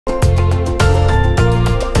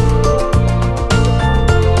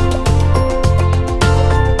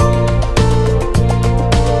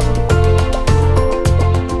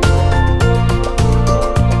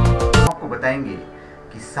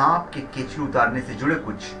केचली उतारने से जुड़े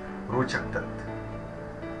कुछ रोचक तथ्य।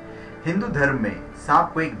 हिंदू धर्म में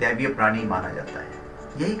सांप को एक दैवीय प्राणी माना जाता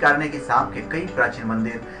है। यही कारण है कि सांप के कई प्राचीन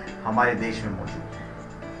मंदिर हमारे देश में मौजूद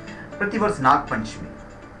हैं। प्रतिवर्ष नाग पंचमी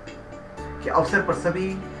के अवसर पर सभी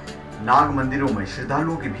नाग मंदिरों में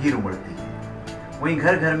श्रद्धालुओं की भीड़ उमड़ती है। वहीं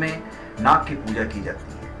घर घर में नाग की पूजा की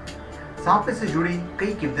जाती है। सांप से जुड़ी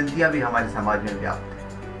कई किंवदंतियां भी हमारे समाज में व्याप्त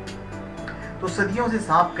है। तो सदियों से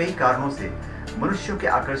सांप कई कारणों से मनुष्यों के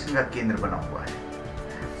आकर्षण का केंद्र बना हुआ है।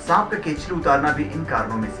 सांप का केचली उतारना भी इन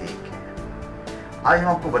कारणों में से एक है। आज हम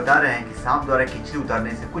आपको बता रहे हैं कि सांप द्वारा केचली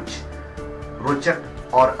उतारने से कुछ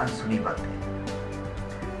रोचक और अनसुनी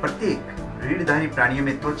बातें। प्रत्येक रीढ़धारी प्राणियों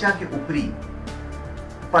में त्वचा के ऊपरी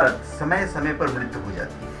परत समय समय पर मृत हो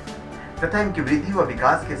जाती है तथा इनकी वृद्धि व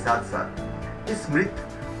विकास के साथ साथ इस मृत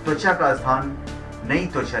त्वचा का स्थान नई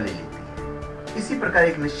त्वचा ले लेती है। इसी प्रकार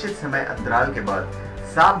एक निश्चित समय अंतराल के बाद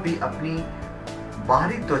सांप भी अपनी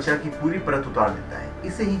बाहरी त्वचा की पूरी परत उतार देता है।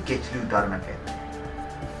 इसे ही केचली उतारना कहते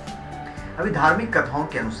हैं। अभी धार्मिक कथाओं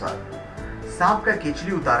के अनुसार सांप का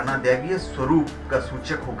केचली उतारना दैवीय स्वरूप का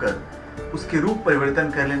सूचक होकर उसके रूप परिवर्तन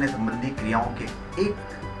कर लेने संबंधी क्रियाओं के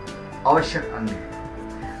एक आवश्यक अंग है।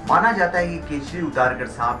 माना जाता है कि केचली उतारकर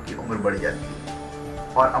सांप की उम्र बढ़ जाती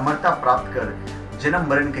है और अमरता प्राप्त कर जन्म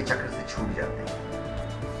मरण के चक्र से छूट जाते हैं।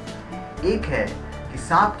 एक है कि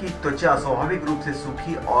सांप की त्वचा स्वाभाविक रूप से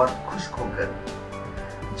सूखी और खुश्क होकर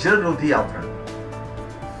जल रोधी आवरण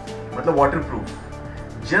मतलब वाटरप्रूफ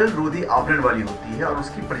जल रोधी आवरण वाली होती है और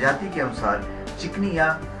उसकी प्रजाति के अनुसार चिकनी या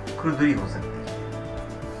खुरदुरी हो सकती है।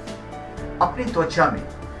 अपनी त्वचा में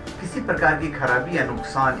किसी प्रकार की खराबी या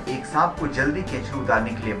नुकसान एक सांप को जल्दी केचली उतारने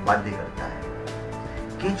के लिए बाध्य करता है।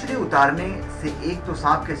 केचली उतारने से एक तो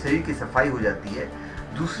सांप के शरीर की सफाई हो जाती है,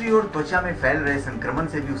 दूसरी ओर त्वचा में फैल रहे संक्रमण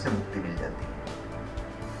से भी उसे मुक्ति मिल जाती है।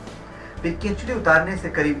 फिर केचली उतारने से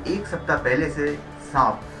करीब एक सप्ताह पहले से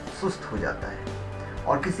सांप सुस्त हो जाता है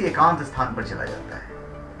और किसी एकांत स्थान पर चला जाता है।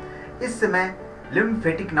 इस समय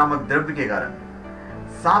लिम्फेटिक नामक द्रव्य के कारण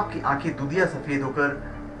सांप की आंखें दुधिया सफेद होकर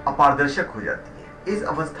अपारदर्शक हो जाती है। इस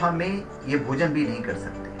अवस्था में ये भोजन भी नहीं कर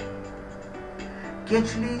सकते।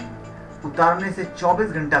 केचली उतारने से 24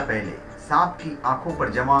 घंटा पहले सांप की आंखों पर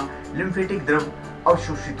जमा लिम्फेटिक द्रव्य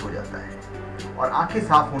अवशोषित हो जाता है और आंखें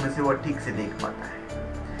साफ होने से वह ठीक से देख पाता है।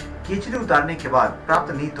 केचली उतारने के बाद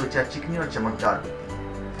प्राप्त नई त्वचा चिकनी और चमकदार होती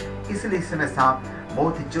है, इसलिए इस समय सांप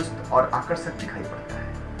बहुत ही चुस्त और आकर्षक दिखाई पड़ता है।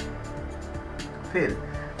 फिर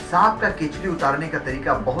सांप का केचली उतारने का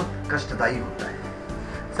तरीका बहुत कष्टदायी होता है।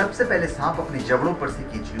 सबसे पहले सांप अपने जबड़ों पर से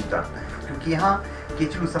केचली उतारता है, क्योंकि यहाँ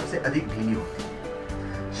केचली सबसे अधिक ढीली होती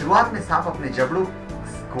है। शुरुआत में सांप अपने जबड़ों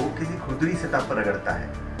को किसी खुरदुरी सतह पर रगड़ता है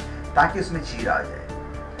ताकि उसमें चीर आ जाए।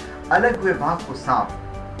 अलग हुए भाग को सांप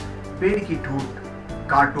पेड़ की ठूंठ,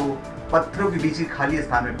 कांटों, पत्थरों के बीच के खाली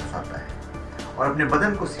स्थान में फंसाता है और अपने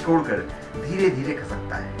बदन को सिकोड़कर धीरे धीरे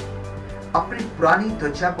खसकता है। अपनी पुरानी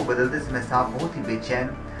त्वचा को बदलते समय सांप बहुत ही बेचैन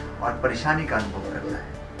और परेशानी का अनुभव करता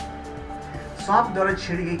है। सांप द्वारा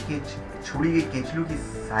छोड़ी गई केचलियों की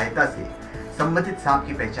सहायता से संबंधित सांप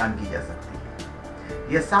की पहचान की जा सकती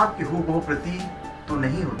है। यह सांप की हूबहू प्रति तो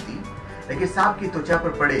नहीं होती, लेकिन सांप की त्वचा पर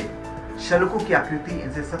पड़े शल्कों की आकृति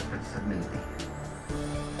इनसे 100% मिलती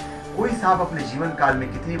है। कोई सांप अपने जीवन काल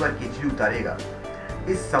में कितनी बार केचली उतारेगा,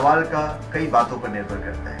 इस सवाल का कई बातों पर निर्भर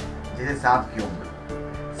करता है, जैसे सांप की उम्र,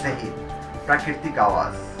 शरीर, प्राकृतिक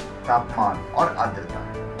आवास, तापमान और आर्द्रता।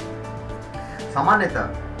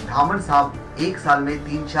 सामान्यतः धामन सांप एक साल में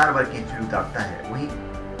 3-4 बार केचली उतारता है, वहीं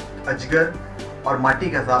अजगर और माटी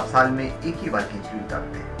का सांप साल में एक ही बार केचली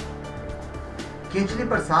उतारते हैं। केचली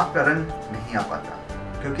पर सांप का रंग नहीं आ पाता,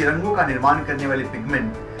 क्योंकि रंगों का निर्माण करने वाली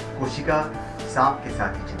पिगमेंट कोशिका सांप के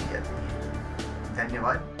साथ ही चली जाती है।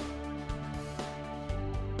 धन्यवाद।